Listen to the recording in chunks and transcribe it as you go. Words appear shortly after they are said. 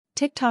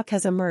TikTok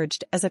has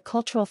emerged as a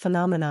cultural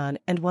phenomenon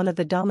and one of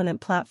the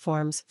dominant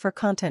platforms for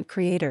content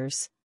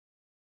creators.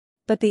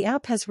 But the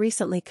app has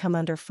recently come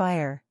under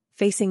fire,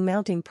 facing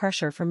mounting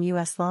pressure from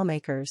U.S.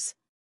 lawmakers.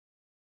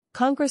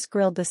 Congress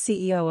grilled the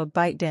CEO of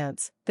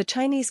ByteDance, the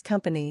Chinese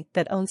company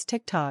that owns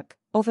TikTok,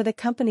 over the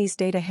company's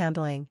data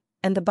handling,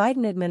 and the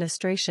Biden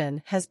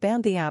administration has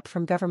banned the app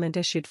from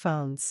government-issued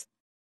phones.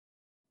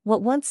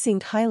 What once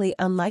seemed highly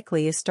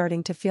unlikely is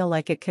starting to feel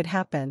like it could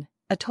happen: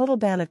 a total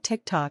ban of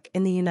TikTok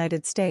in the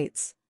United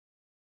States.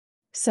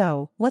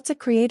 So, what's a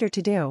creator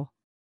to do?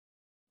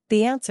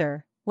 The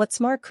answer: what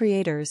smart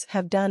creators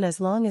have done as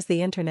long as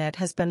the internet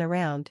has been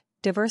around: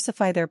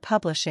 diversify their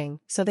publishing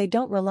so they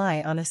don't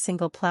rely on a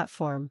single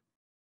platform.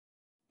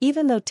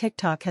 Even though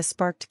TikTok has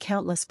sparked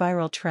countless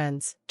viral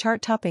trends,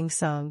 chart-topping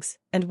songs,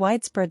 and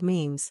widespread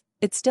memes,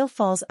 it still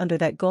falls under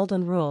that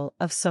golden rule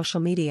of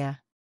social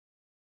media.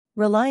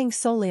 Relying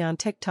solely on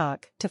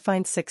TikTok to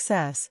find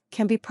success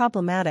can be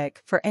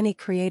problematic for any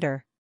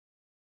creator.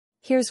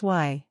 Here's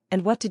why,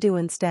 and what to do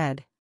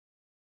instead.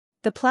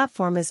 The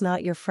platform is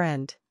not your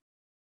friend.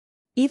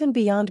 Even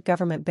beyond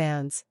government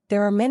bans,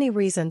 there are many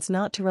reasons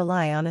not to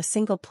rely on a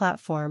single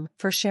platform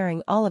for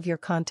sharing all of your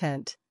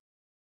content.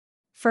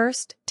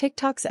 First,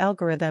 TikTok's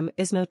algorithm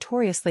is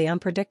notoriously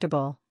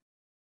unpredictable.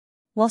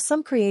 While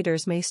some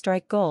creators may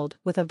strike gold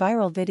with a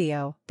viral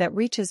video that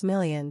reaches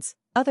millions,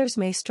 others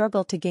may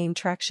struggle to gain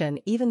traction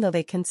even though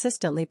they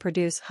consistently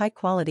produce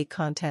high-quality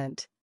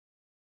content.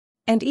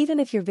 And even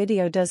if your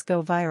video does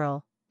go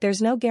viral,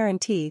 there's no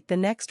guarantee the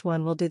next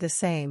one will do the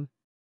same.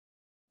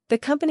 The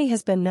company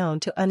has been known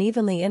to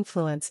unevenly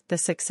influence the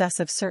success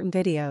of certain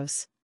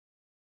videos.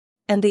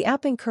 And the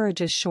app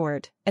encourages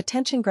short,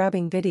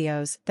 attention-grabbing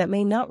videos that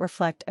may not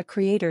reflect a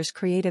creator's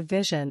creative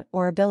vision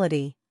or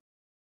ability.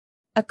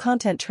 A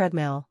content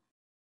treadmill.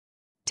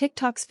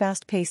 TikTok's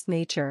fast-paced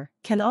nature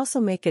can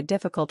also make it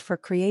difficult for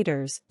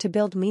creators to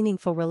build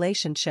meaningful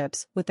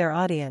relationships with their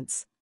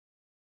audience.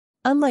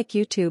 Unlike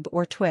YouTube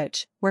or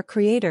Twitch, where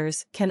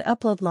creators can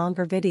upload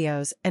longer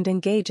videos and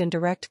engage in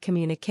direct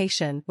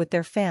communication with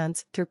their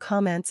fans through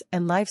comments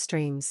and live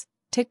streams,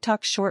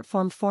 TikTok's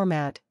short-form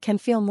format can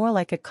feel more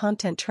like a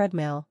content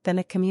treadmill than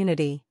a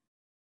community.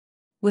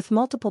 With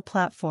multiple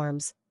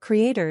platforms,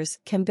 creators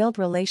can build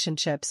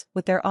relationships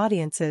with their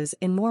audiences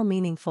in more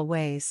meaningful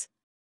ways.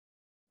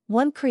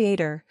 One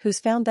creator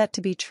who's found that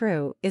to be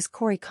true is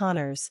Corey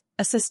Connors,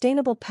 a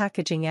sustainable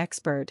packaging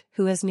expert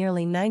who has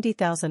nearly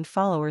 90,000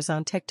 followers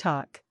on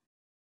TikTok.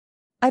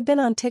 "I've been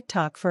on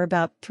TikTok for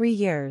about 3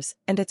 years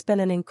and it's been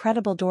an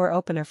incredible door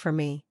opener for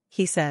me,"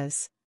 he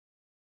says.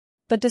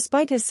 But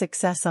despite his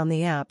success on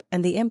the app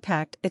and the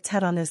impact it's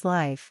had on his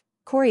life,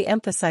 Corey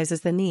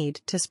emphasizes the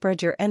need to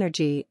spread your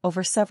energy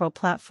over several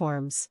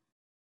platforms.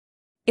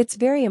 It's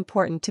very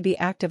important to be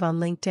active on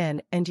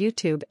LinkedIn and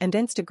YouTube and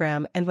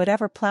Instagram and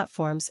whatever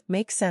platforms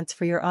make sense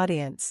for your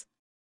audience.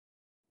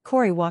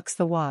 Corey walks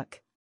the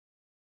walk.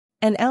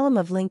 An alum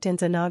of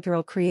LinkedIn's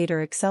inaugural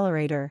Creator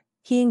Accelerator,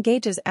 he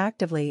engages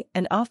actively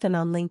and often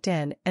on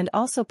LinkedIn and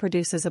also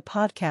produces a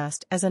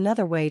podcast as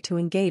another way to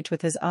engage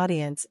with his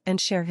audience and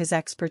share his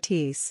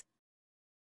expertise.